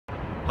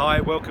Hi,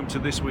 welcome to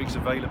this week's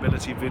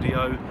availability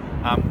video.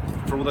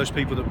 For all those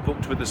people that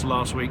booked with us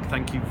last week,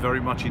 thank you very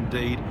much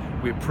indeed.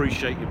 We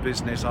appreciate your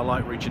business. I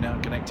like reaching out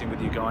and connecting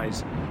with you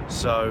guys,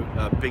 so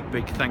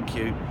big thank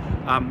you.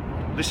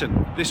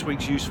 Listen, this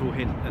week's useful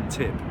hint and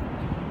tip.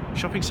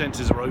 Shopping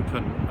centres are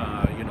open,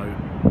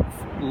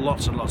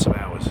 lots and lots of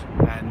hours,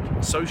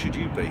 and so should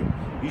you be.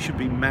 You should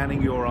be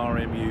manning your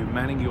RMU,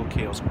 manning your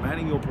kiosk,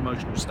 manning your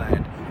promotional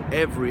stand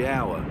every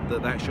hour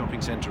that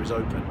shopping centre is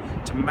open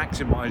to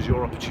maximise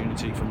your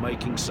opportunity for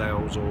making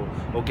sales or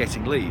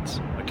getting leads,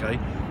 okay?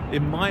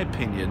 In my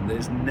opinion,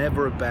 there's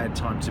never a bad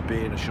time to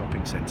be in a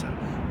shopping centre.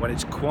 When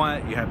it's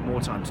quiet, you have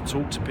more time to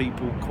talk to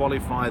people,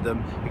 qualify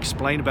them,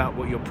 explain about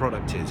what your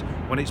product is.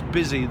 When it's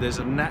busy, there's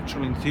a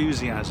natural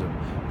enthusiasm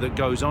that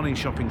goes on in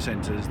shopping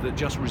centres that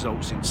just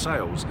results in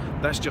sales.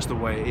 That's just the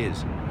way it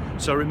is.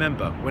 So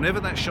remember,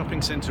 whenever that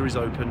shopping centre is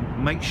open,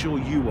 make sure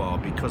you are,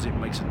 because it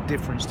makes a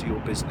difference to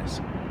your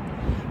business.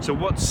 So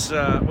what's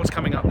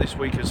coming up this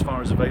week as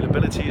far as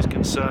availability is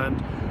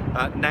concerned?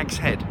 Nags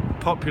Head,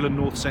 popular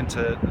North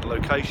Centre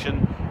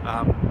location,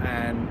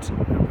 and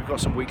we've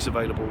got some weeks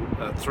available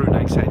through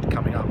Nags Head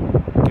coming up.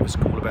 Give us a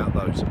call about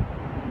those.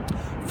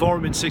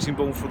 Forum in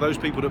Sittingbourne, for those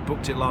people that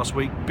booked it last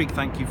week, big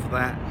thank you for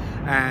that.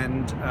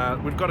 And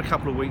we've got a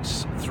couple of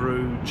weeks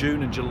through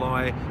June and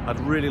July I'd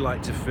really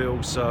like to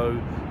fill,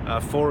 so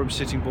Forum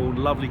Sittingbourne,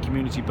 lovely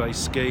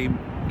community-based scheme.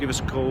 Give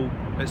us a call,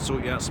 let's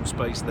sort you out some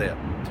space there.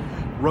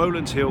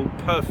 Rowlands Hill,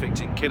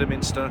 perfect in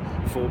Kidderminster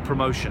for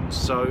promotions.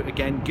 So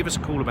again, give us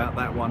a call about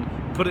that one,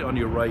 put it on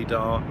your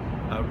radar.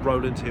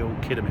 Rowlands Hill,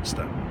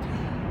 Kidderminster.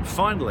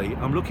 Finally,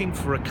 I'm looking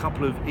for a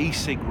couple of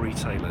e-cig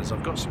retailers.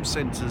 I've got some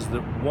centres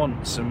that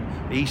want some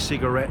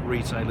e-cigarette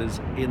retailers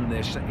in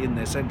their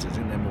centres,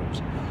 in their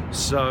malls.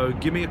 So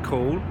give me a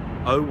call,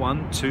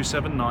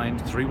 01279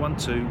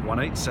 312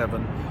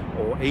 187,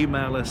 or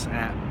email us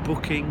at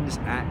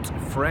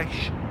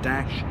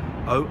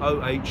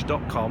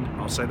bookings@fresh-ooh.com.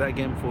 I'll say that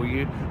again for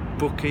you,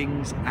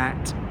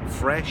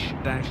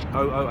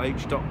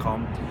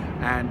 bookings@fresh-ooh.com.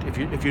 And if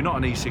you're not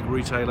an e-cig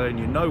retailer and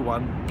you know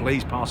one,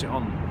 please pass it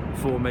on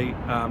for me.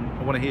 I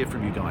want to hear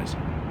from you guys.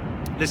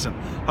 Listen,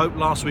 hope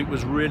last week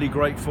was really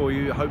great for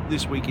you. I hope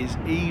this week is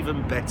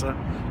even better.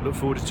 Look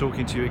forward to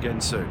talking to you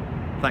again soon.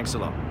 Thanks a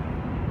lot.